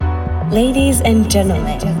Ladies and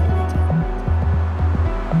gentlemen,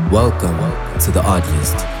 welcome to the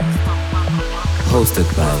Oddlist, hosted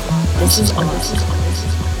by this is Oddlist.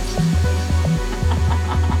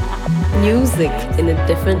 Music in a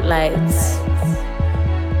different light.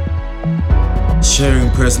 Sharing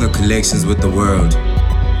personal collections with the world.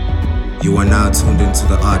 You are now tuned into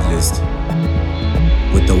the Oddlist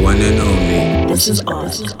with the one and only. This is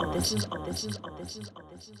Odd.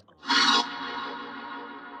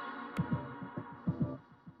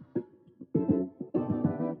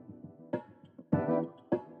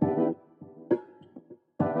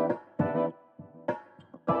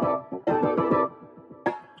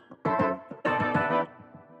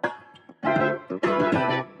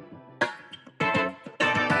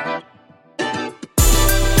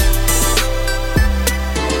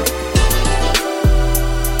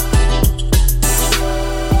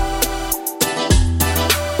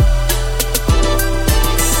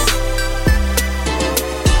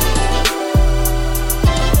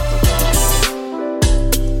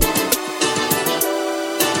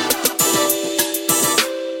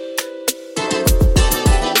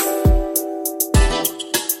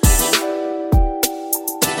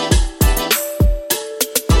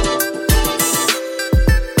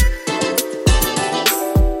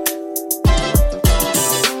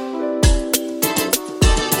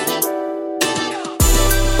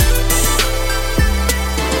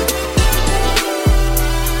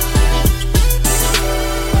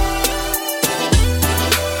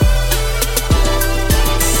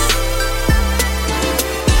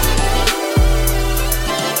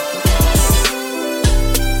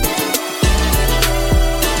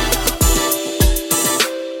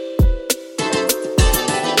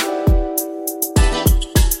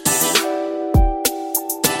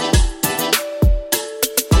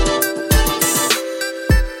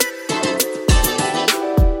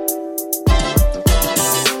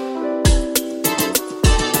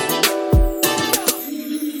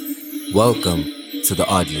 Welcome to the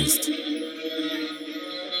Oddlist.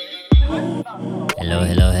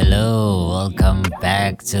 Hello. Welcome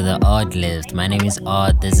back to the Oddlist. My name is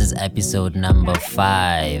Odd. This is episode number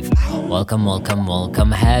 5.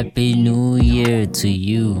 Welcome. Happy New Year to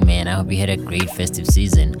you, man. I hope you had a great festive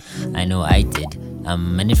season. I know I did.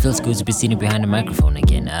 And it feels good to be sitting behind the microphone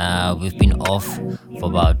again. We've been off for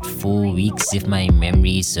about 4 weeks, if my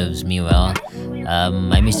memory serves me well.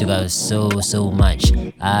 I missed you guys so much.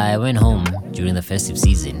 I went home during the festive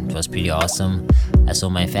season. It was pretty awesome. I saw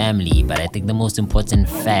my family, but I think the most important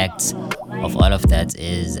fact of all of that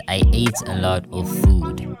is I ate a lot of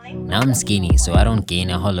food. Now I'm skinny, so I don't gain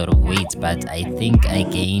a whole lot of weight, but I think I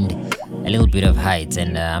gained a little bit of height,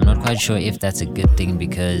 and I'm not quite sure if that's a good thing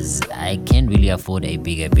because I can't really afford a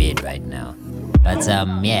bigger bed right now. But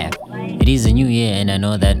yeah, it is a new year, and I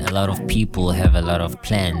know that a lot of people have a lot of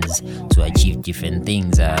plans to achieve different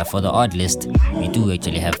things. For the Oddlist, we do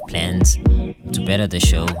actually have plans to better the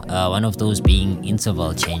show. One of those being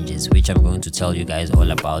interval changes, which I'm going to tell you guys all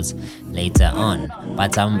about later on.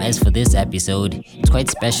 But as for this episode, it's quite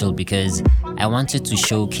special because I wanted to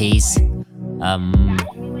showcase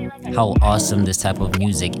how awesome this type of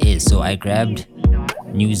music is. So I grabbed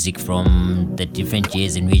music from the different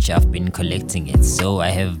years in which I've been collecting it. So I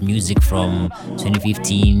have music from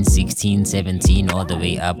 2015, 16, 17, all the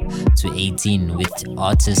way up to 18 with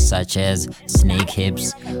artists such as Snake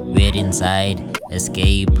Hips, Weird Inside,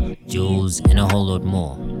 Escape, Jules, and a whole lot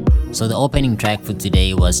more. So the opening track for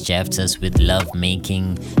today was Jaftas with Love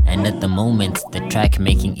Making, and at the moment the track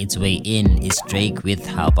making its way in is Drake with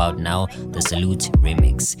How About Now, the Salute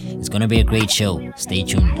remix. It's gonna be a great show. Stay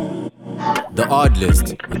tuned. The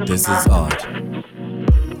Oddlist with This Is Odd.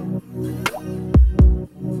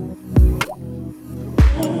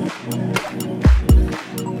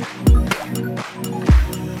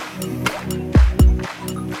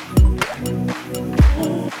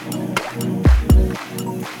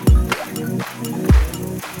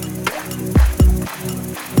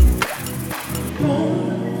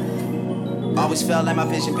 Always felt like my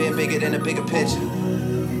vision been bigger than a bigger picture.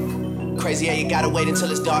 Crazy how you gotta wait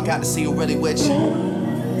until it's dark out to see who really with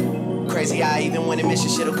you. Crazy how even when it miss you,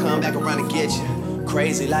 shit'll come back around and get you.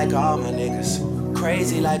 Crazy like all my niggas.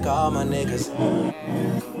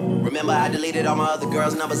 Remember I deleted all my other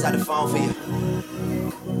girls' numbers out the phone for you.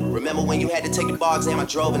 Remember when you had to take the bar exam I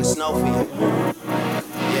drove in the snow for you.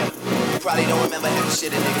 Yeah, you probably don't remember half the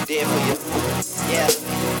shit a nigga did for you. Yeah,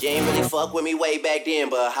 you ain't really fuck with me way back then,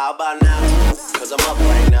 but how about now? Cause I'm up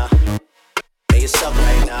right now. And you suck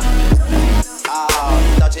right now.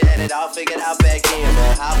 Oh, thought you had it all figured out back then,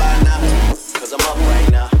 but how about now? Cause I'm up right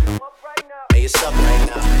now. And you suck right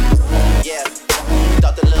now. Yeah,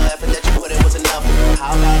 thought the little effort that you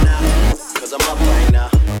how about now? Cause I'm up right now.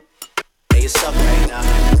 And you suck right now.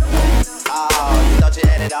 Oh, you thought you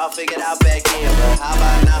had it all figured out back then, but how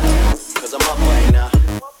about now? Cause I'm up right now.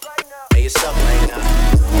 And you suck right now.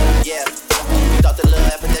 Yeah, you thought the little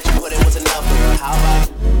effort that you put in was enough, girl. How about?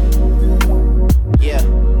 Yeah,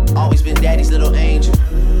 always been daddy's little angel.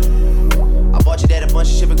 I bought your dad a bunch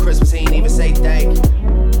of shit for Christmas, he ain't even say thank you.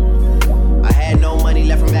 I had no money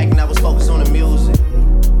left from acting, I was focused on the music.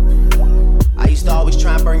 I used to always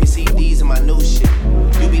try and burn your CDs and my new shit.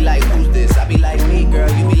 You be like, who's this? I be like, me, girl.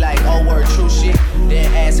 You be like, oh, word, true shit. Then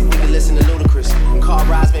ask if we can listen to Ludacris. And car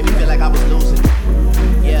rides made me feel like I was losing.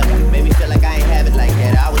 Yeah, made me feel like I ain't have it like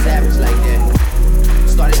that. I was average like that.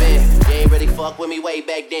 Started bad, you ain't really fuck with me way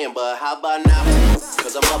back then. But how about now?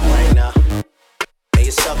 Cause I'm up right now. And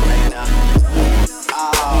you suck right now.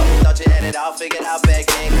 Oh, you thought you had it all figured out back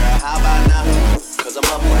then, girl. How about now? Cause I'm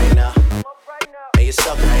up right now. And you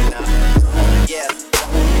suck right now. Yeah,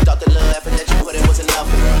 you thought the little effort that you put in was enough,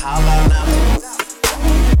 girl. How about now?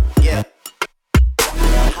 Yeah.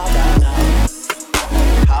 Girl, how about now?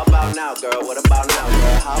 How about now, girl? What about now,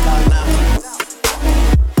 girl? How about now?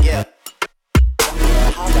 Yeah.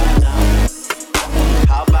 Girl, how about now?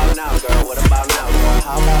 How about now, girl? What about now, girl?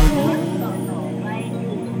 How about now?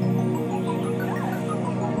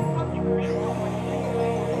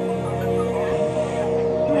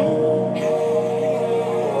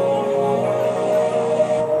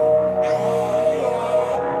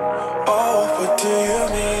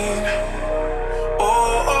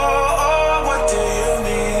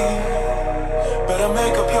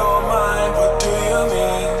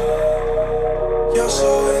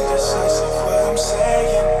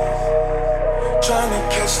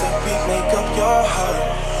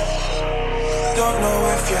 Don't know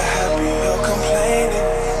if you're happy or complaining.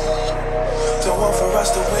 Don't want for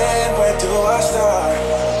us to win, where do I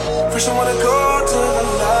start? First you wanna go to the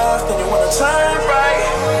left, then you wanna turn right.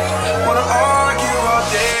 Wanna argue all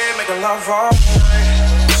day, make a love all night.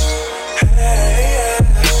 Hey, yeah,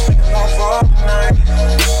 make a love all night.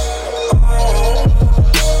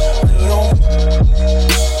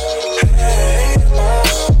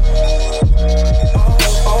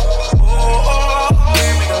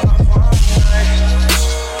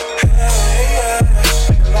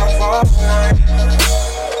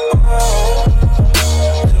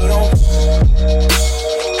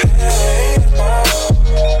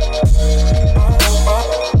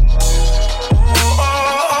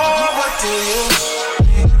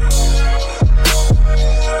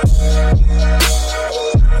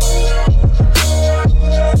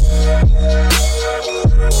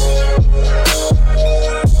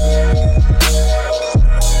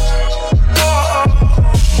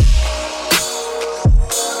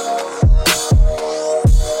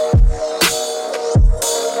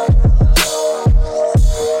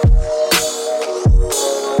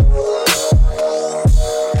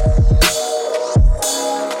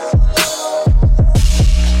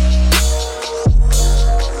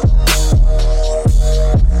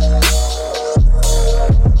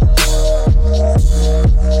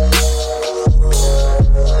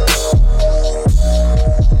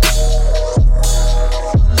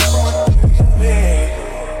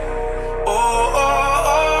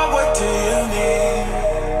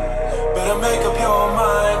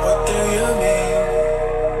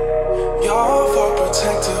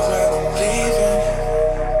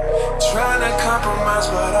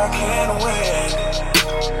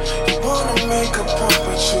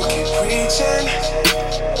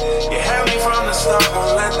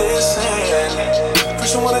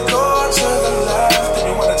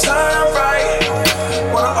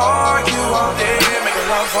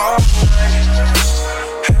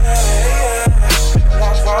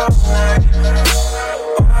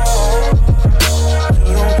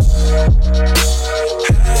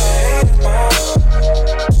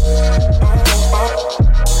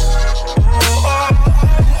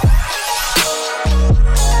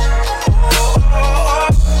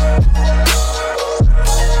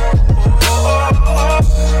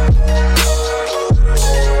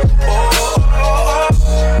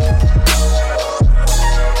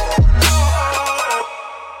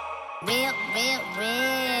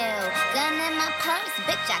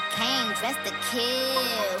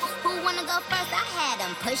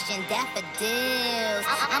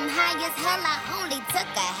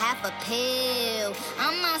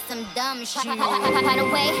 By the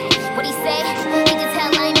way, what he say? He can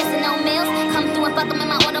tell I ain't missing no meals. Come through and fuck him in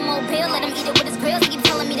my automobile. Let him eat it with his grills. He keep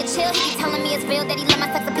telling me to chill. He keep telling me it's real that he love my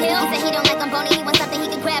sex appeal. He said he don't like I'm bony. He wants something he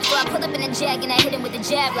can grab. So I pull up in a jag and I hit him with the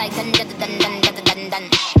jab like dun dun dun dun dun dun dun dun.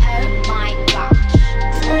 Oh my gosh.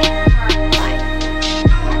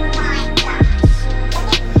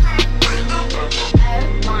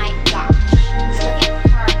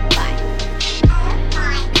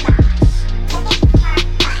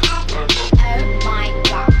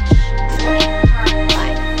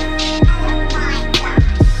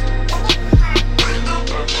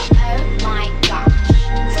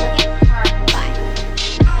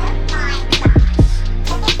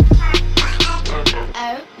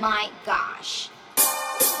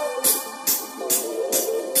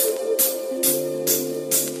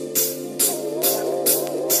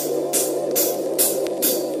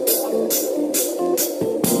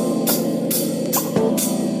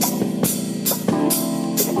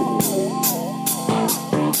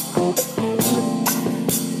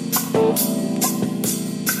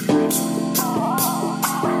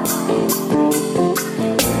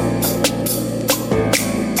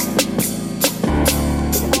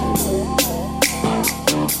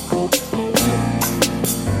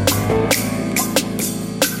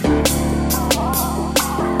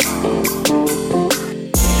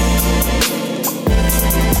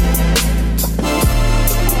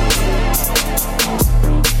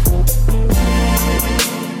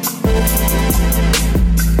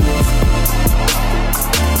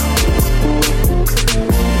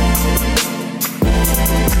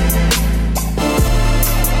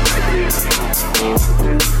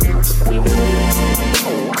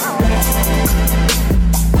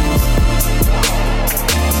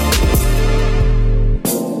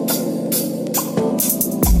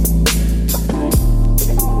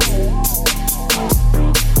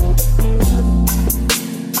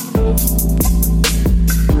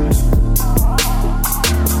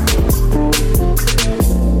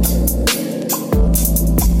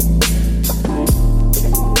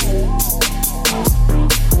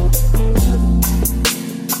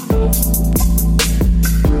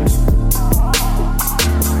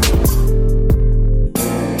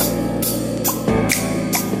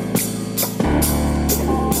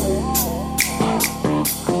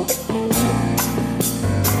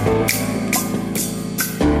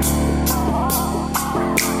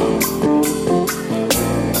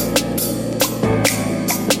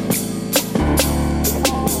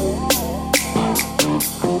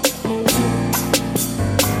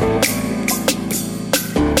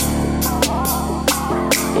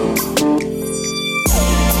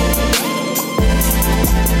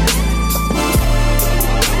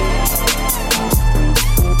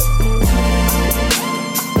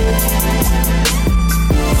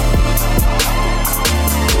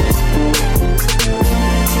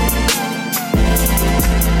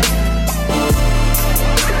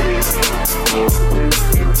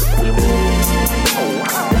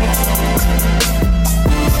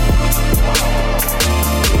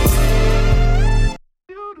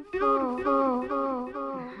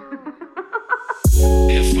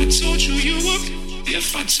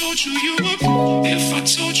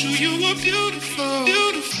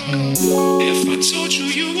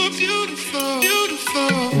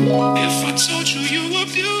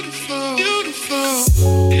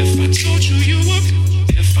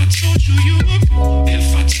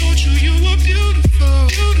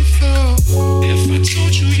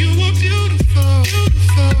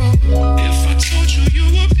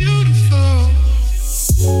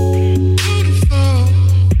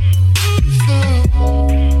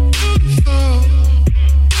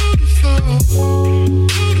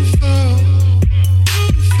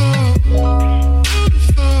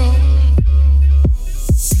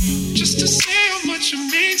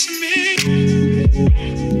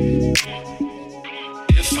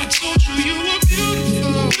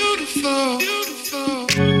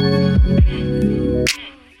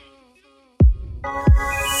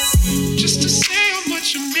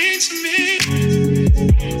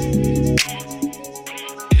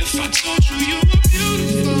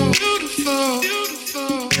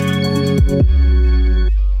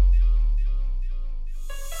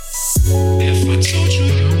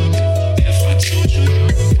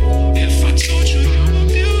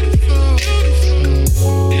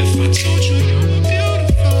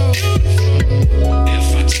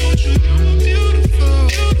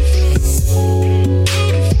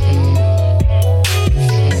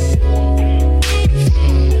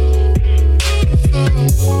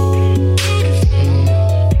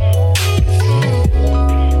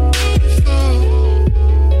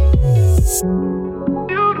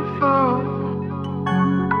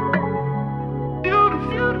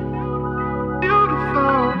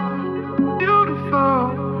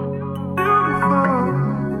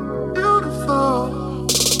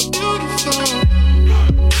 Beautiful.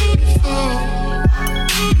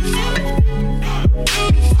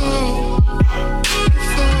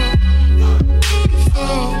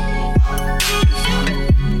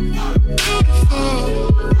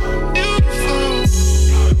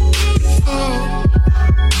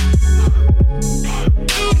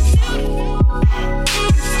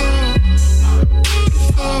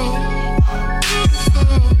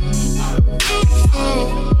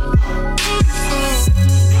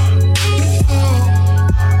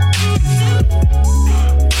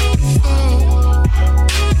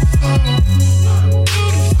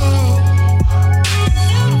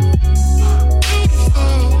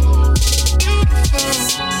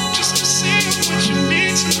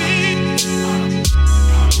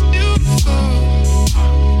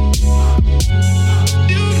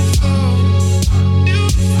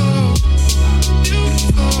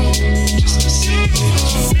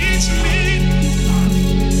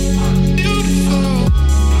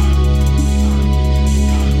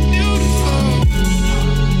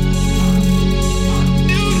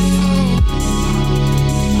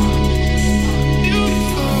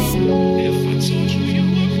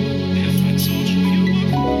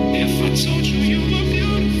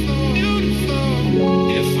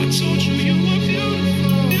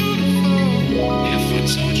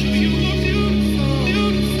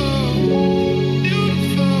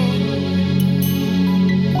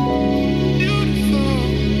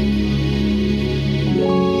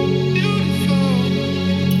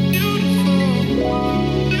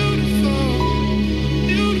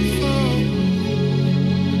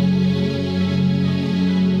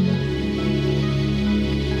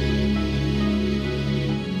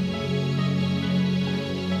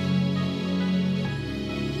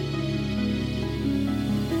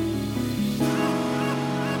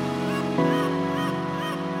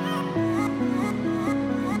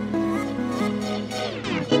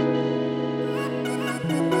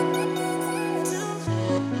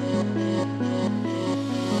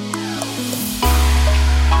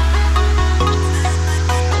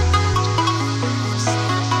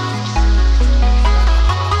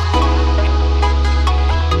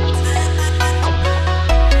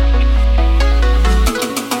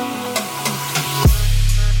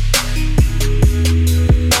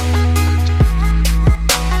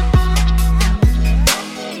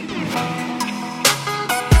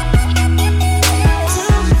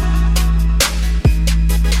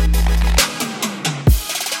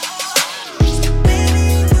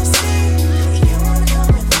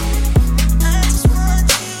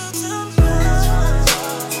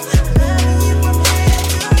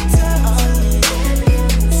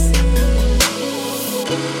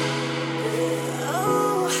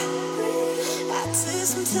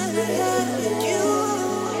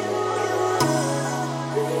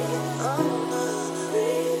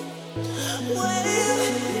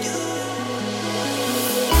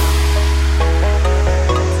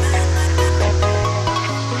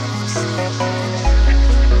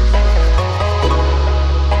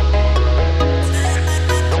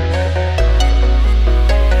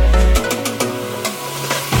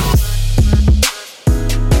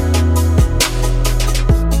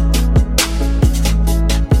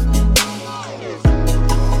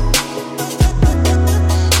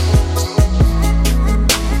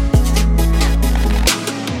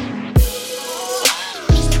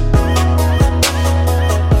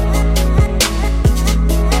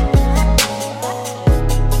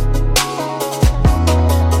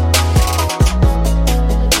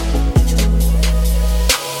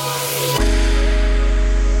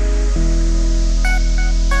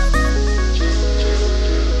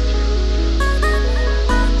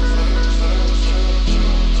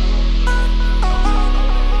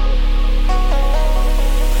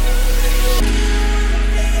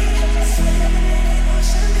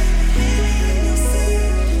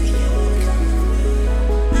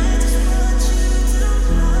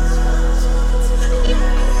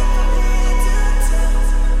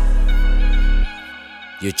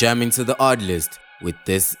 jamming to the Odd List with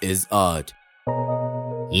This Is Odd.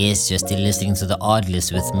 Yes, you're still listening to the Odd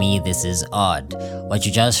List with me. This is Odd. What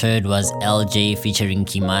you just heard was LJ featuring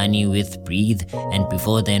Kimani with Breathe, and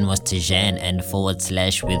before then was Tijan and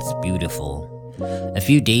 / with Beautiful. A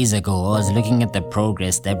few days ago, I was looking at the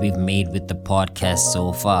progress that we've made with the podcast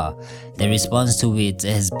so far. The response to it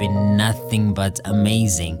has been nothing but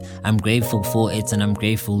amazing. I'm grateful for it, and I'm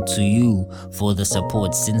grateful to you for the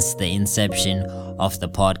support since the inception of the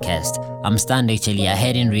podcast. I'm stunned actually. I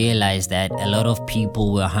hadn't realized that a lot of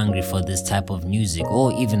people were hungry for this type of music,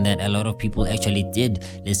 or even that a lot of people actually did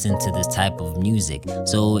listen to this type of music.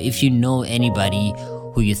 So if you know anybody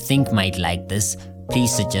who you think might like this,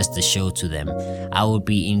 please suggest the show to them. I would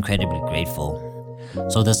be incredibly grateful.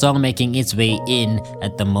 So the song making its way in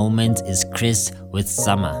at the moment is Chris with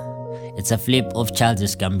Summer. It's a flip of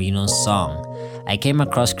Childish Gambino's song. I came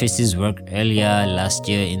across Chris's work earlier last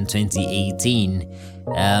year in 2018.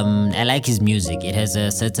 I like his music. It has a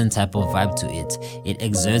certain type of vibe to it. It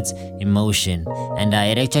exerts emotion, and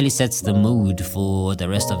it actually sets the mood for the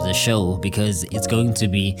rest of the show because it's going to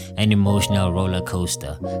be an emotional roller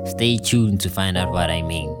coaster. Stay tuned to find out what I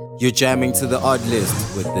mean. You're jamming to the Odd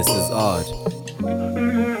List with This Is Odd.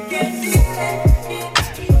 Get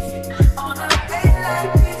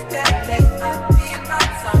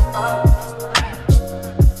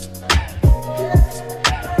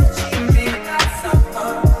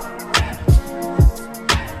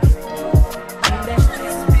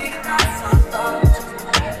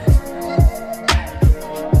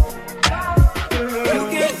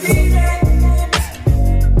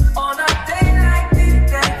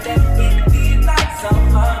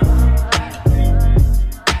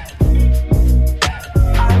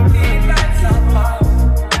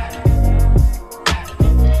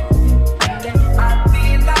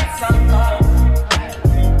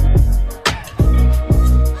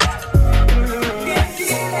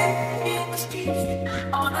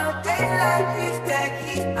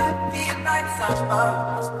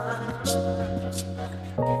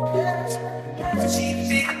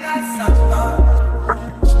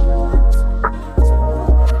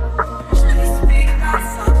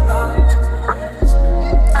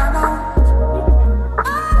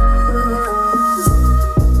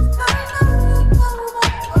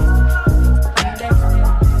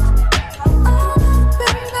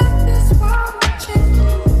my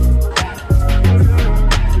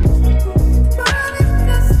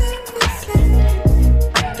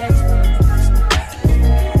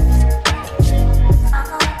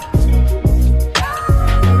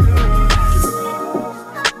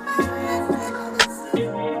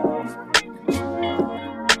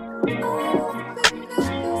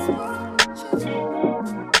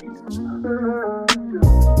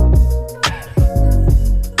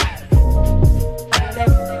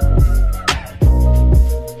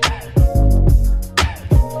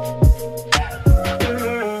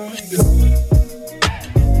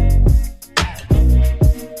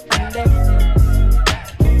love,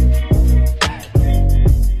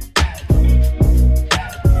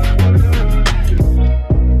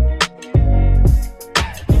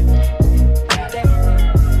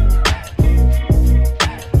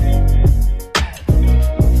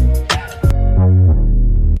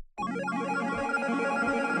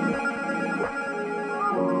 all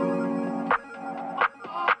here for you.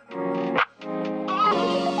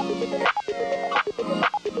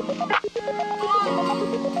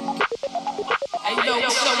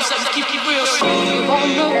 You won't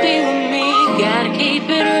know, be with me, gotta keep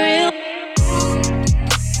it real.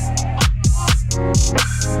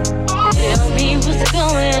 Tell me what's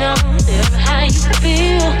going on, tell me how you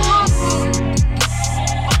feel.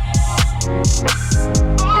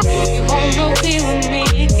 You won't know, be with me,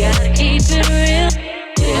 gotta keep it real.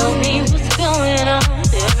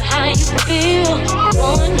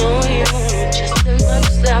 Wanna know you, just as much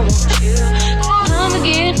as I want you. I'ma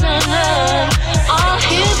get my love, all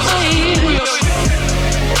here for you.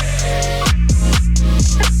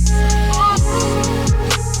 Tell me what's going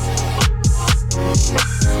on, tell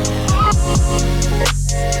me how you feel.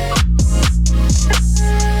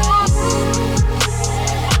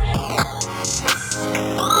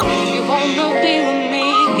 You won't know, be with me,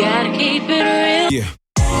 gotta keep it real. Yeah.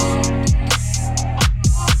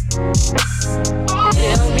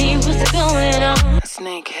 Tell me what's going on.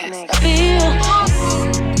 Snakehead. Feel.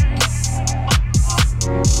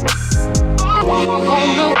 You won't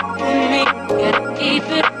know me. Gotta keep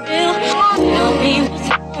it real. Tell me what's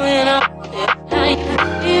going on. How you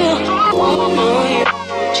feel. Won't know you.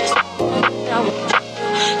 Just I want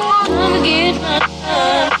you. I'ma get my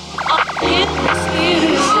love. All here for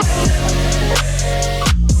you.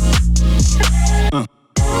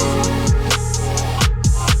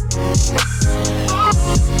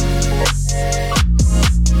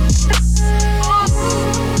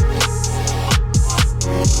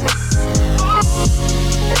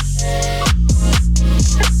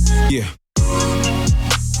 Yeah.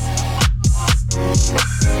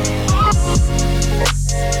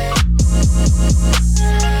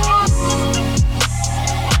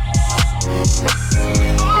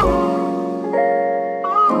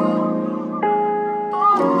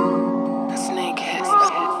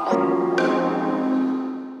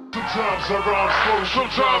 Sometimes I rhyme slow,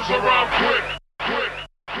 sometimes I rhyme quick.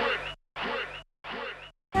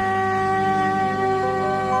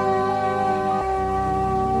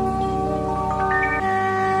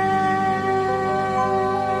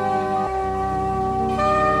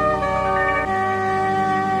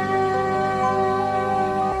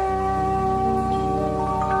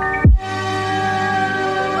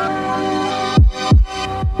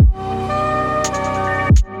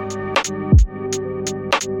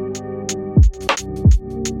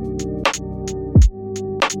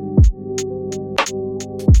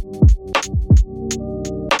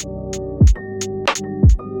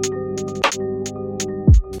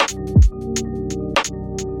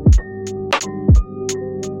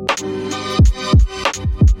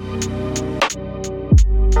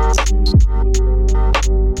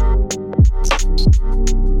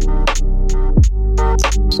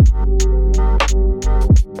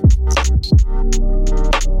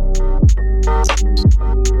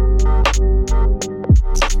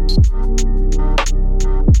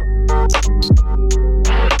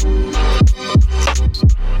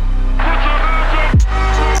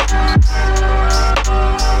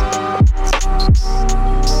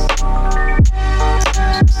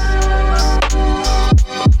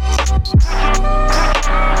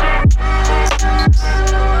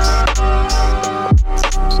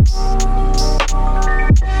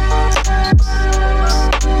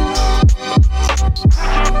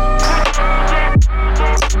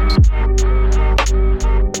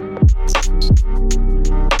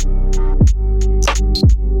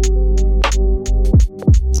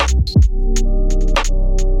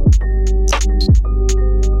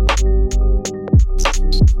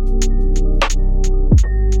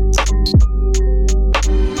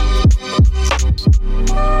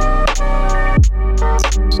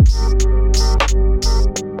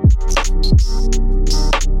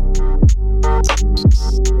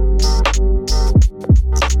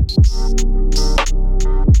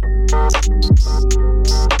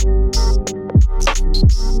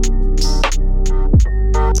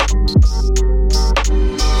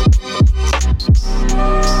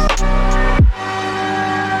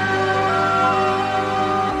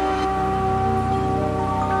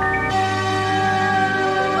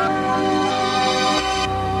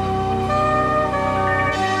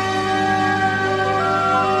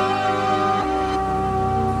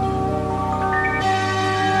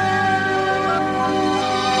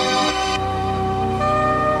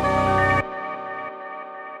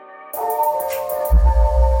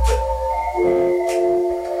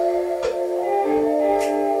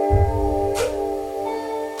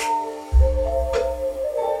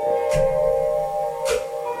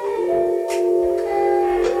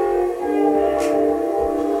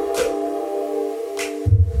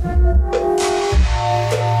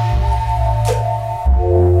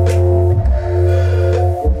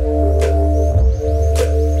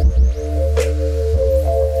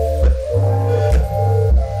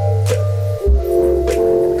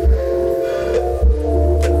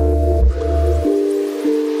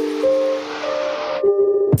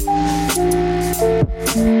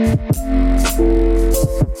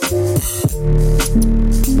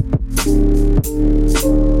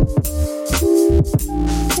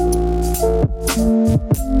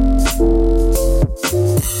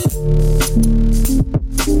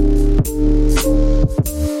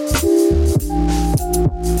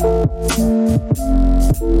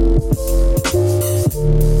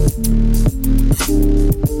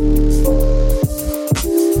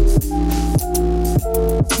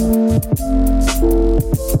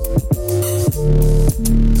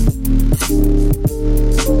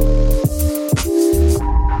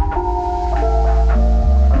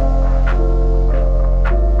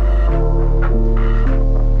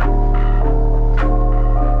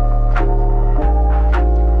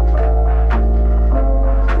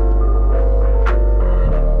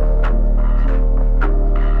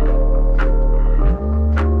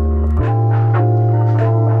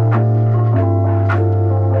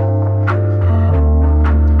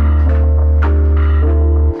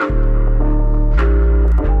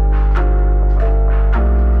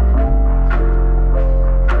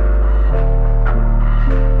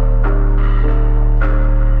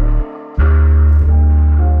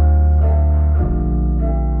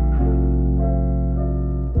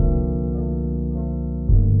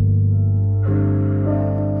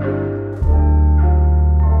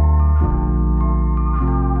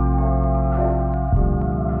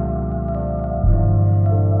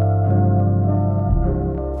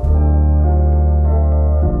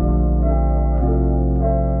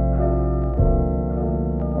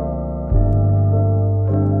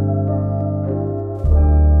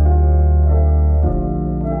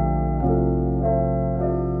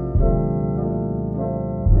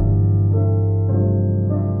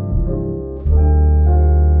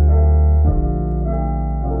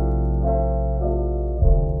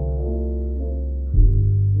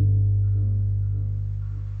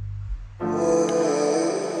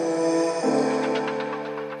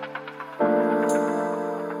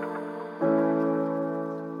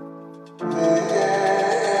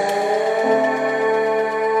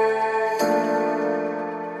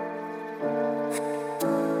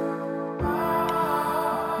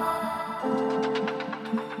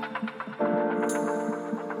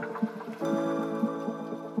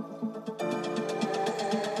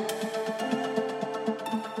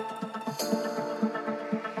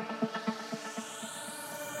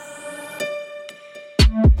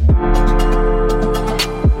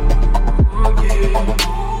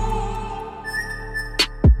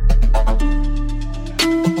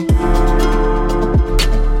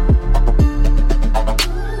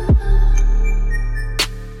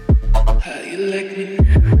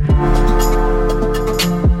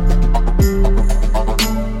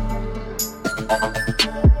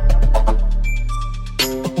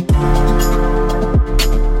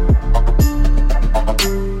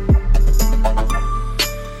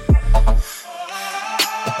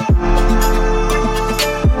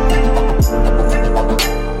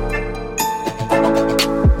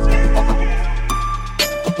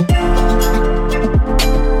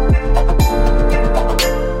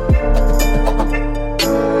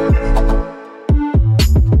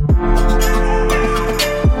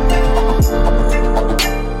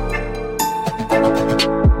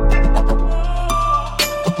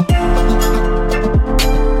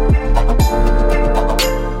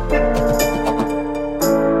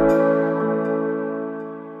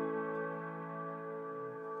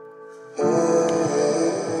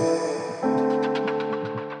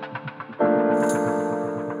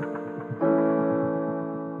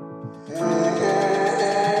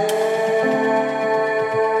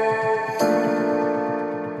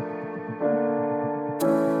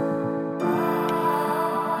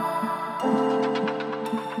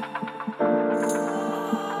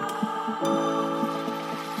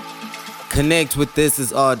 Connect with This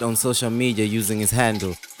Is Odd on social media using his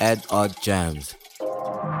handle @OddJams.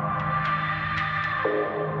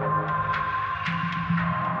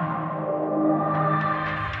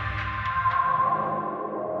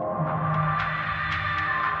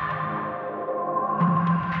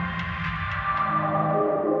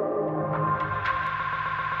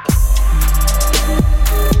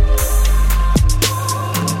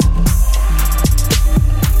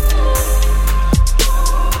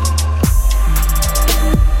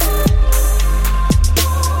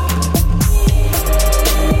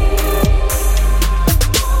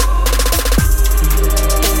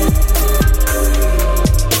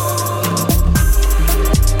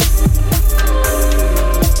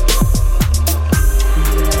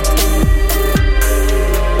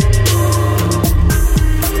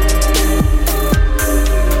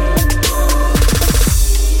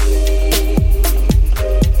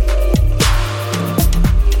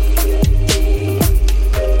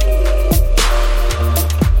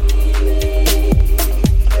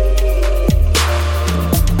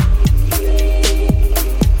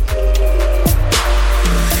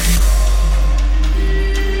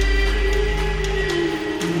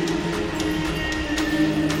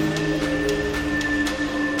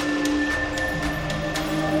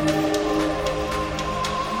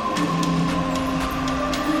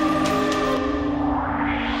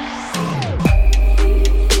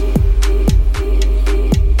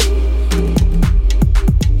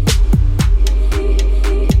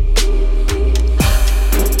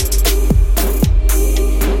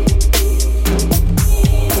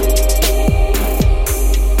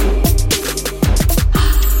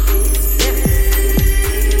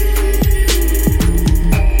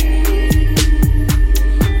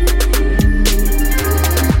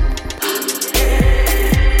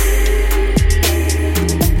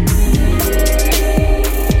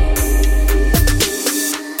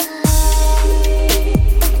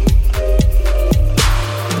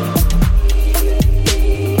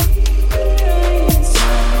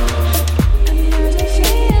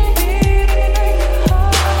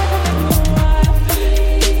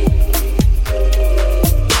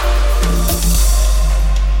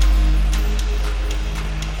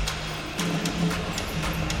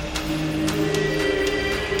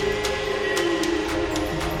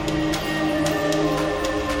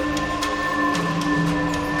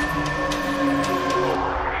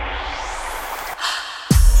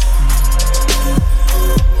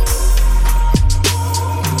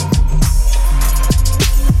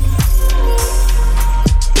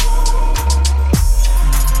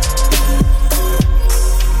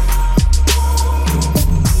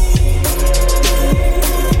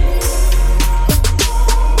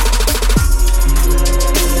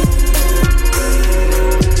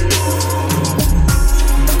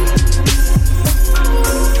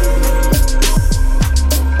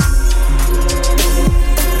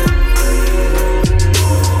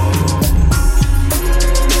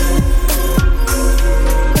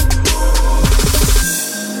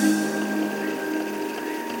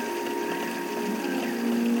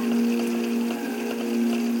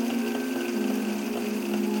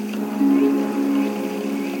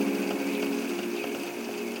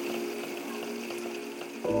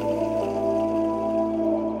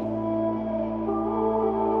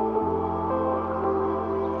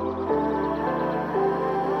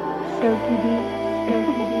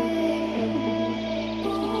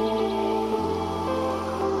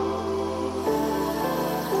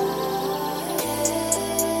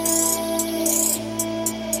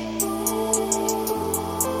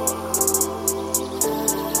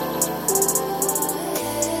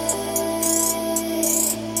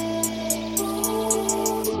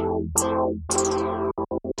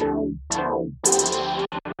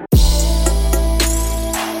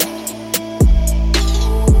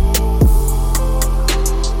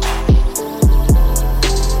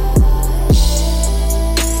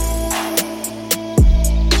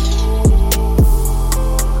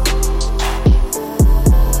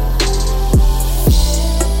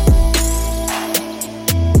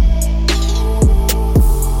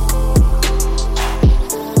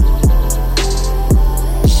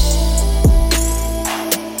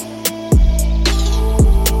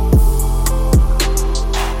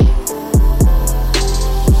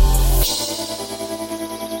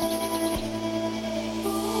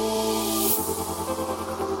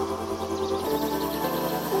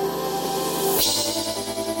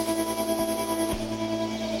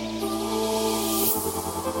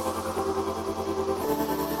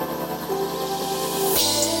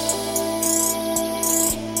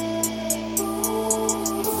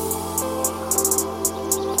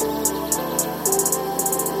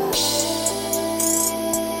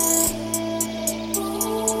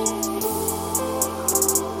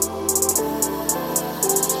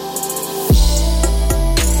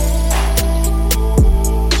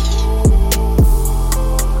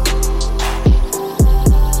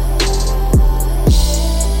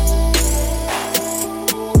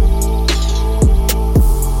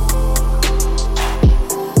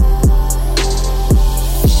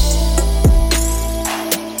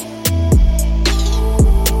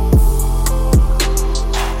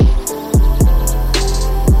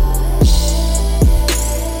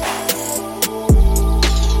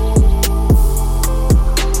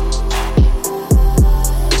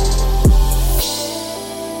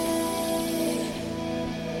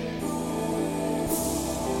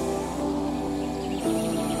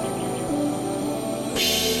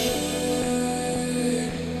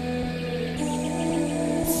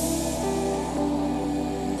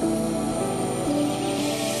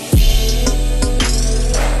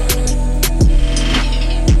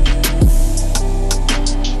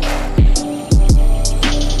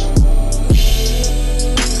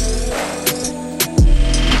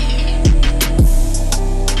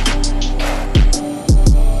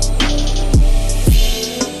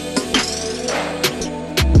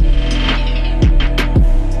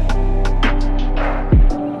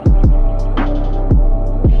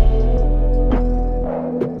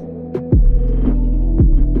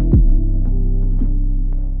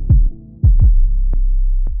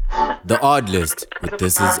 The Oddlist with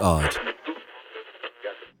This Is Odd.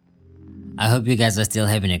 I hope you guys are still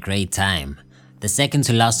having a great time. The second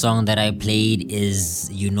to last song that I played is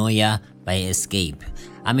Unoya by Escape.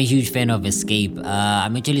 I'm a huge fan of Escape.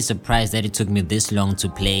 I'm actually surprised that it took me this long to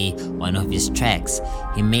play one of his tracks.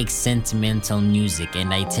 He makes sentimental music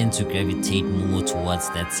and I tend to gravitate more towards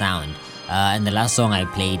that sound. And the last song I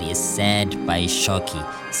played is Sad by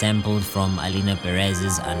Shoki, sampled from Alina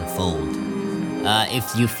Perez's Unfold.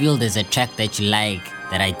 If you feel there's a track that you like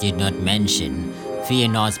that I did not mention, fear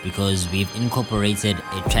not, because we've incorporated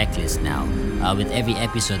a track list now. With every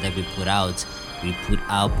episode that we put out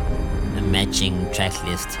a matching track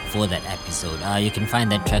list for that episode. You can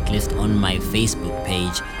find that track list on my Facebook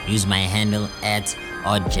page. Use my handle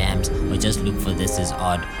 @OddJams or just look for This Is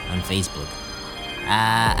Odd on Facebook.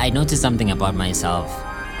 I noticed something about myself.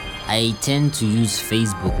 I tend to use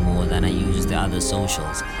Facebook more than I use the other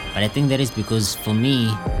socials, but I think that is because for me,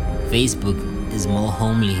 Facebook is more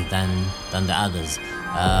homely than the others.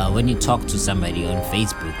 When you talk to somebody on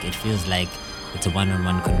Facebook, it feels like it's a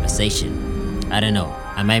one-on-one conversation. I don't know,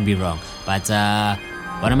 I might be wrong, but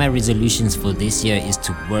one of my resolutions for this year is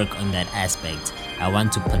to work on that aspect. I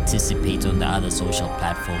want to participate on the other social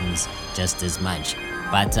platforms just as much.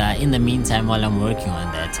 But in the meantime, while I'm working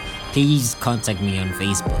on that, please contact me on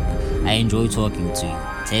Facebook. I enjoy talking to you.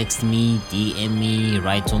 Text me, DM me,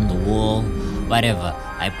 write on the wall, whatever.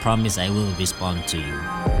 I promise I will respond to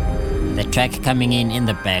you. The track coming in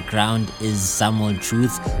the background is Some Old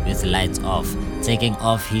Truth with Lights Off, taking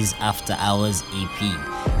off his After Hours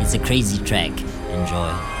EP. It's a crazy track.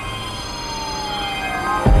 Enjoy.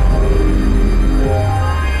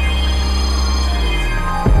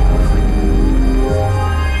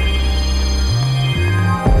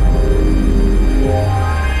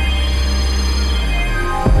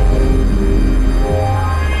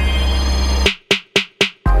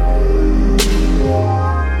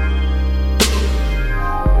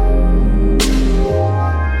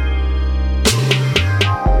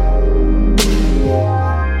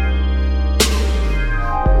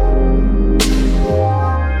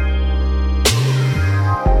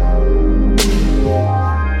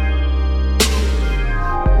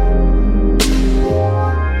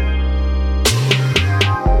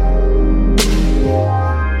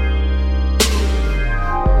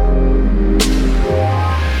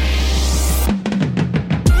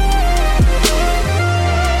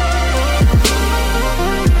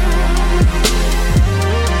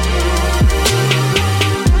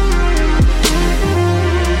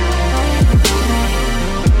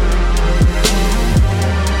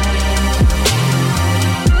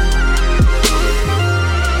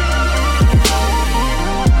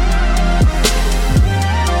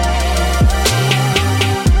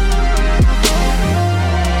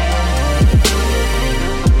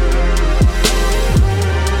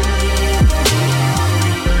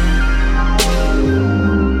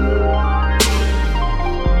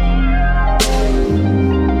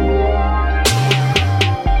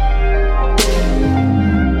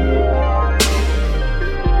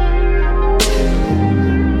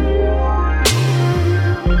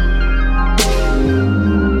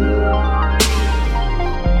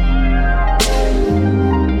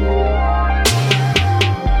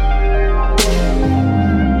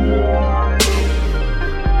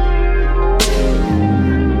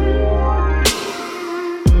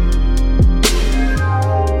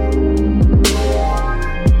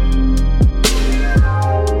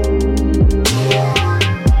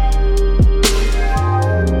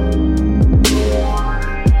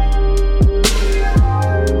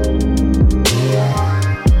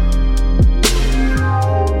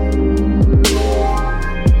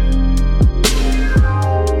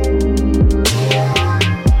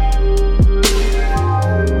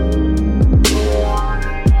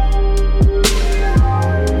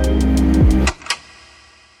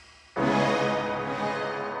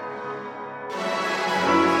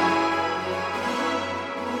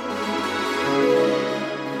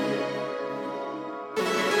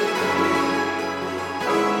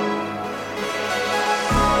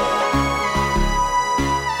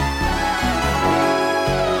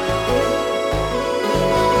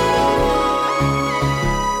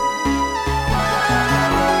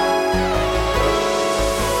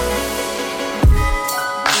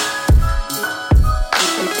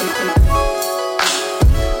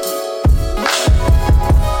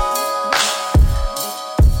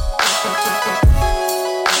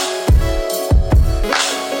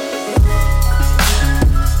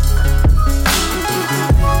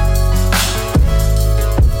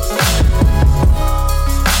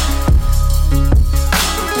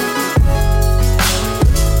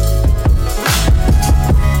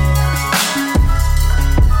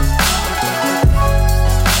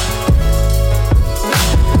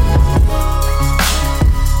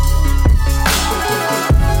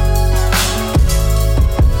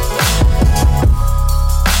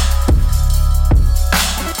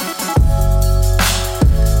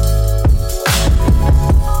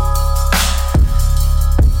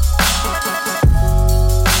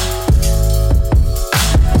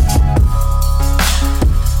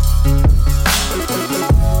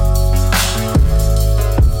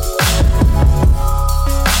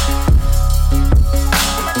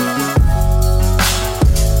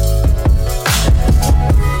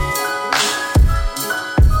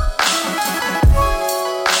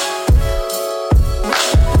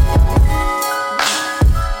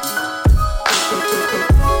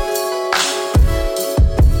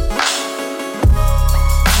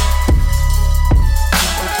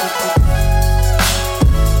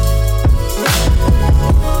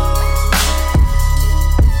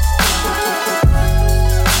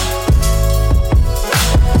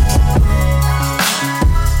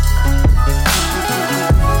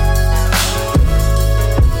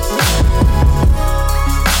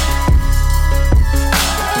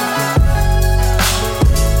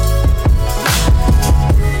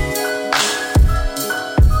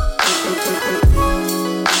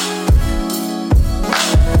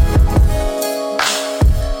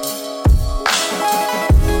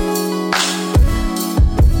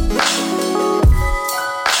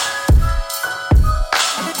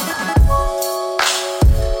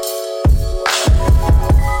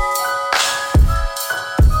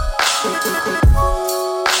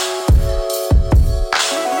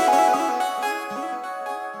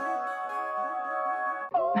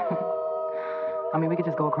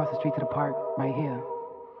 park right here.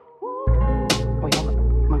 Wait, hold up.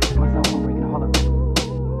 My cell phone ringing. Hold up.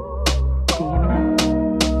 Can you hear me now?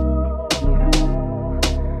 Yeah.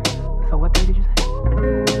 So what day did you say?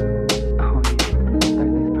 Oh, yeah.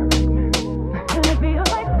 Thursday's perfect, man. And it feel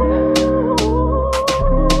like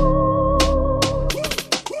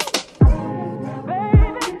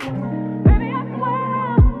baby, I swear,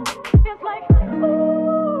 it's like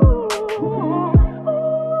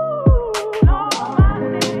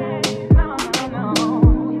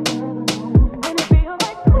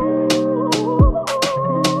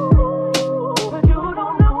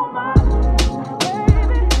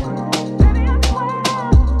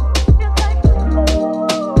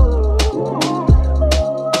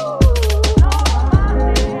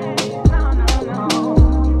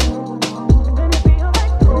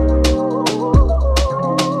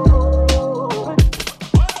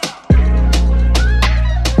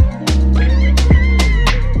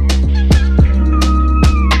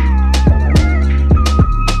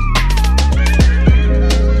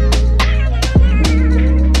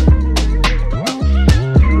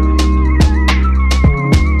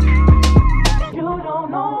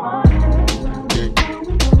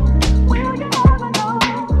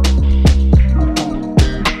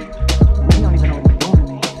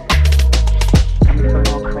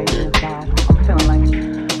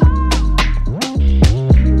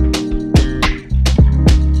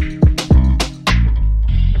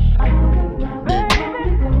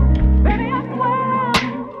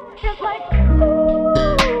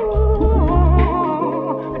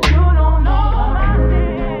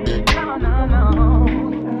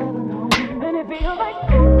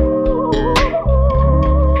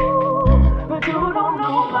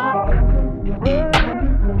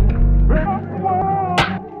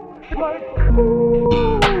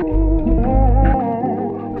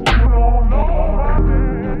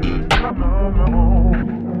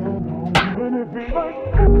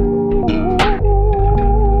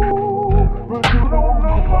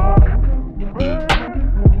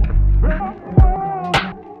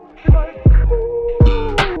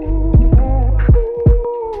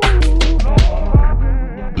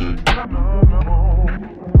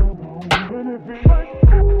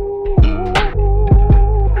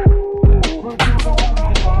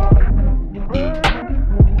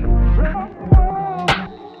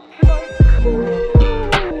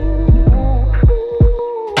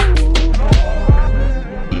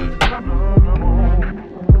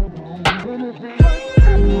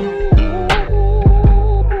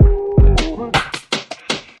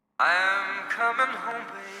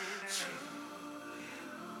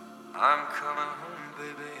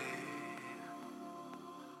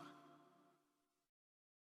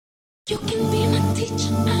You can be my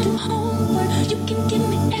teacher, I do homework. You can give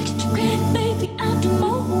me extra credit, baby, I do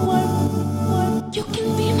more work. You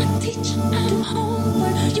can be my teacher, I do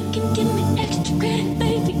homework. You can give me extra credit,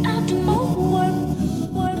 baby, I do more work.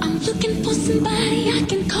 I'm looking for somebody I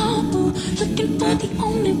can call boo. Looking for the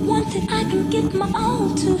only one that I can give my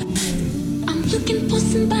all to. I'm looking for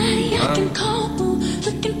somebody I can call boo.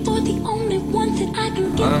 Looking for the only one that I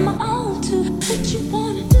can give my all to. What you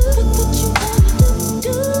wanna do? What you wanna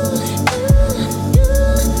do?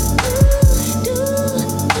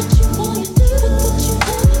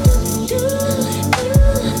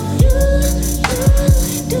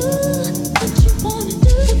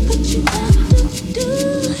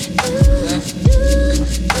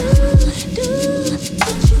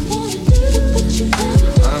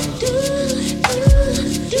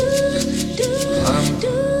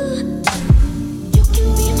 You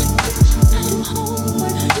can be my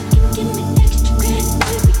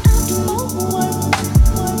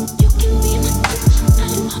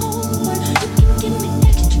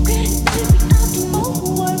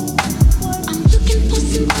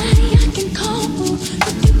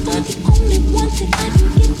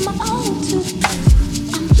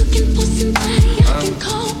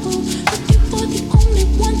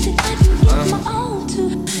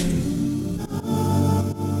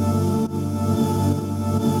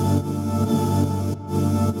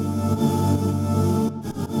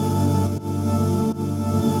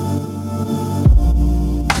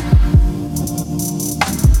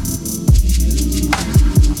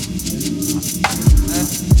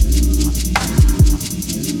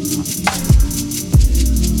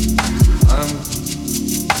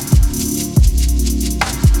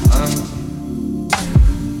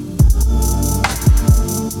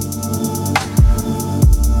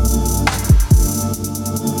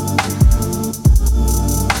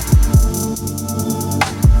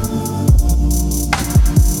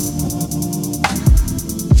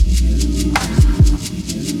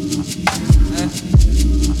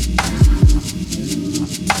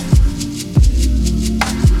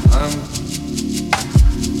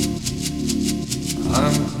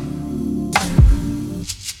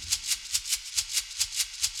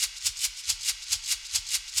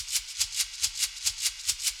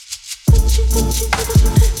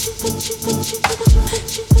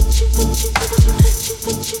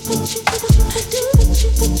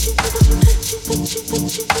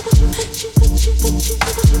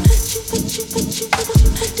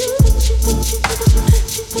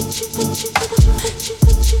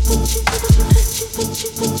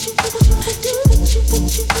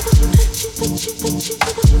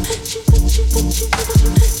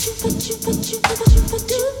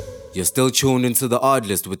You're still tuned into the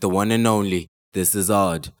Oddlist with the one and only. This is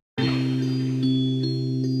Odd.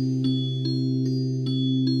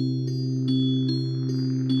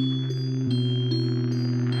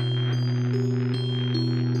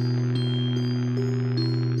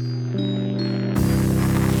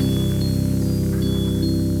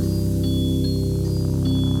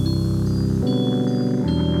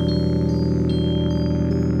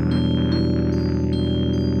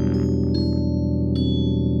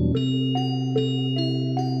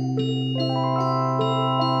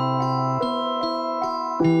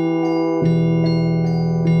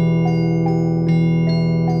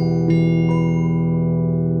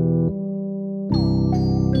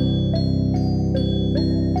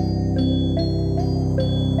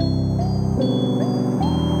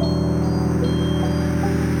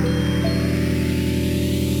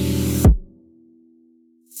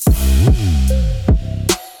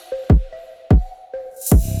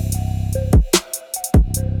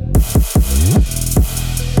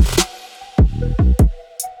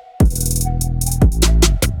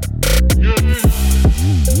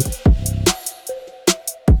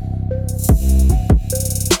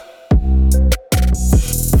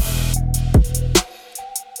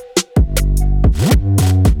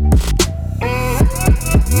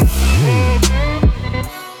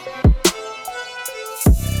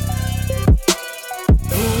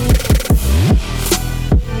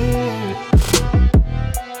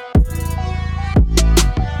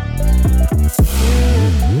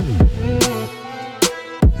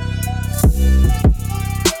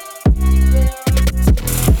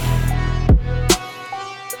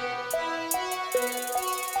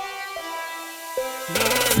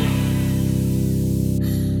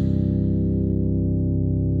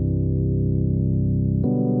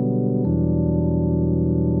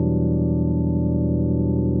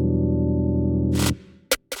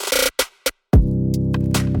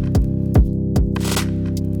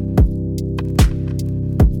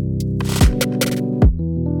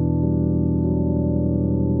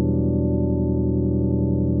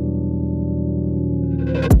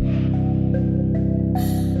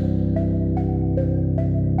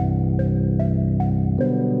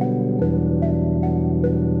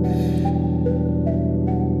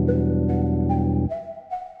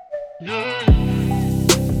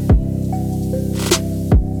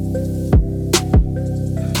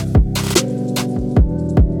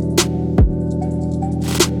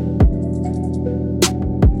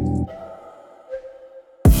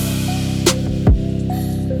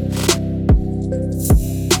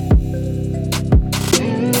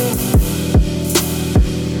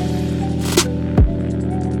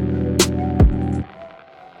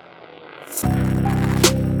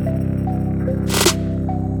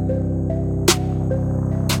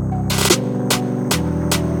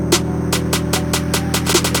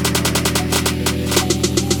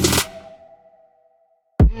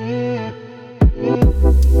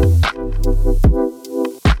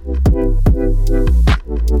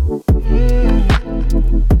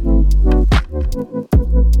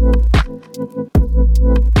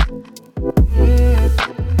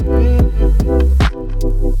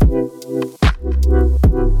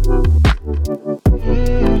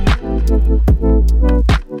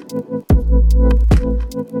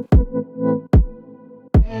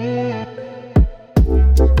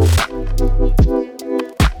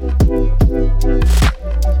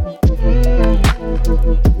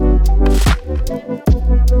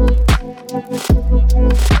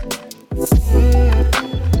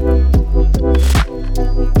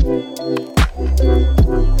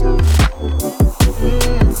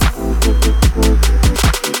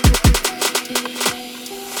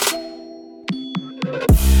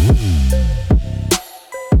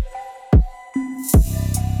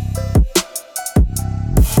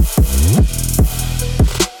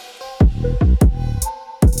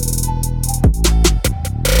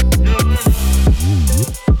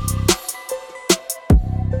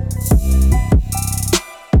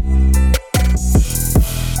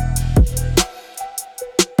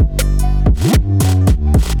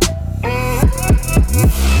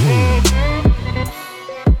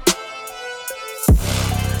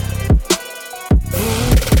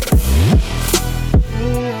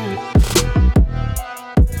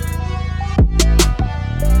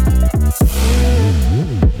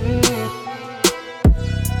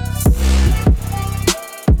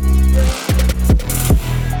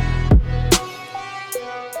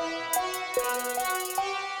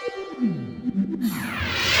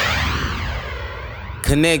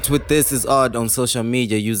 Connect with This Is Odd on social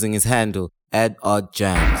media using his handle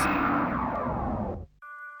 @OddJams.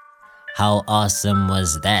 How awesome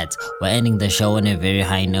was that? We're ending the show on a very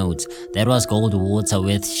high note. That was Gold Water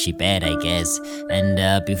with Shibad, I guess.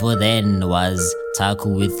 And before then was Taku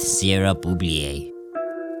with Sierra Boublier.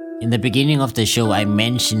 In the beginning of the show, I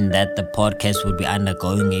mentioned that the podcast would be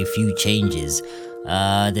undergoing a few changes.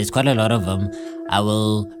 There's quite a lot of them. I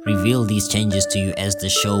will reveal these changes to you as the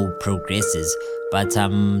show progresses. But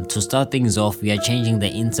to start things off, we are changing the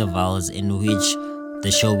intervals in which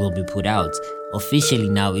the show will be put out. Officially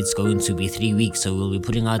now it's going to be 3 weeks, so we'll be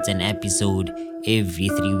putting out an episode every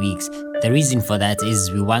 3 weeks. The reason for that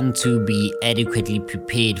is we want to be adequately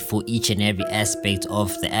prepared for each and every aspect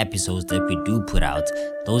of the episodes that we do put out.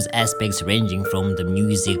 Those aspects ranging from the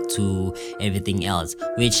music to everything else,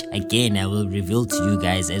 which again I will reveal to you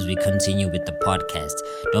guys as we continue with the podcast.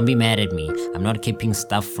 Don't be mad at me. I'm not keeping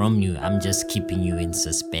stuff from you. I'm just keeping you in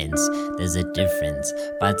suspense. There's a difference.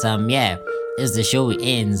 But yeah. As the show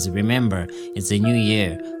ends, remember, it's a new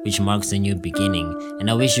year, which marks a new beginning, and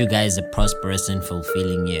I wish you guys a prosperous and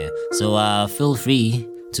fulfilling year. So feel free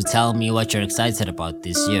to tell me what you're excited about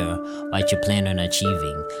this year, what you plan on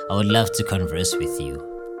achieving. I would love to converse with you.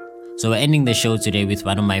 So we're ending the show today with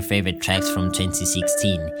one of my favorite tracks from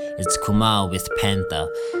 2016. It's Kumar with Panther.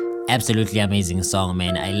 Absolutely amazing song,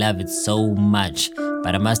 man. I love it so much.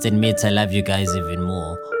 But I must admit I love you guys even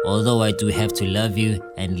more. Although I do have to love you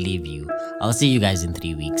and leave you. I'll see you guys in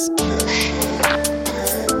 3 weeks.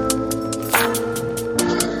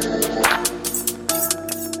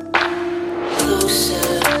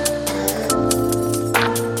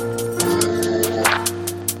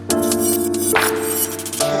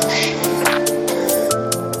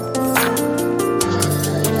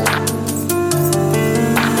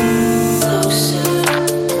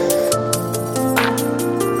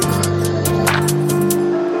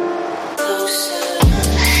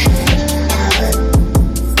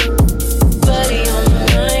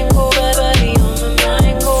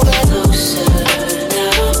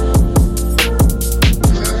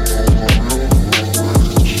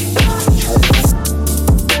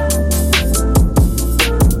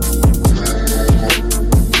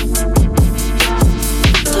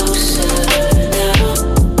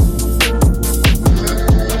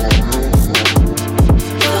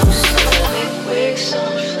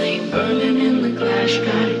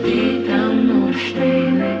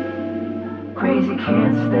 Crazy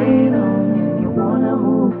can't stay long. You wanna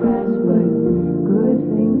move fast, but good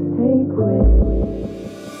things take risks.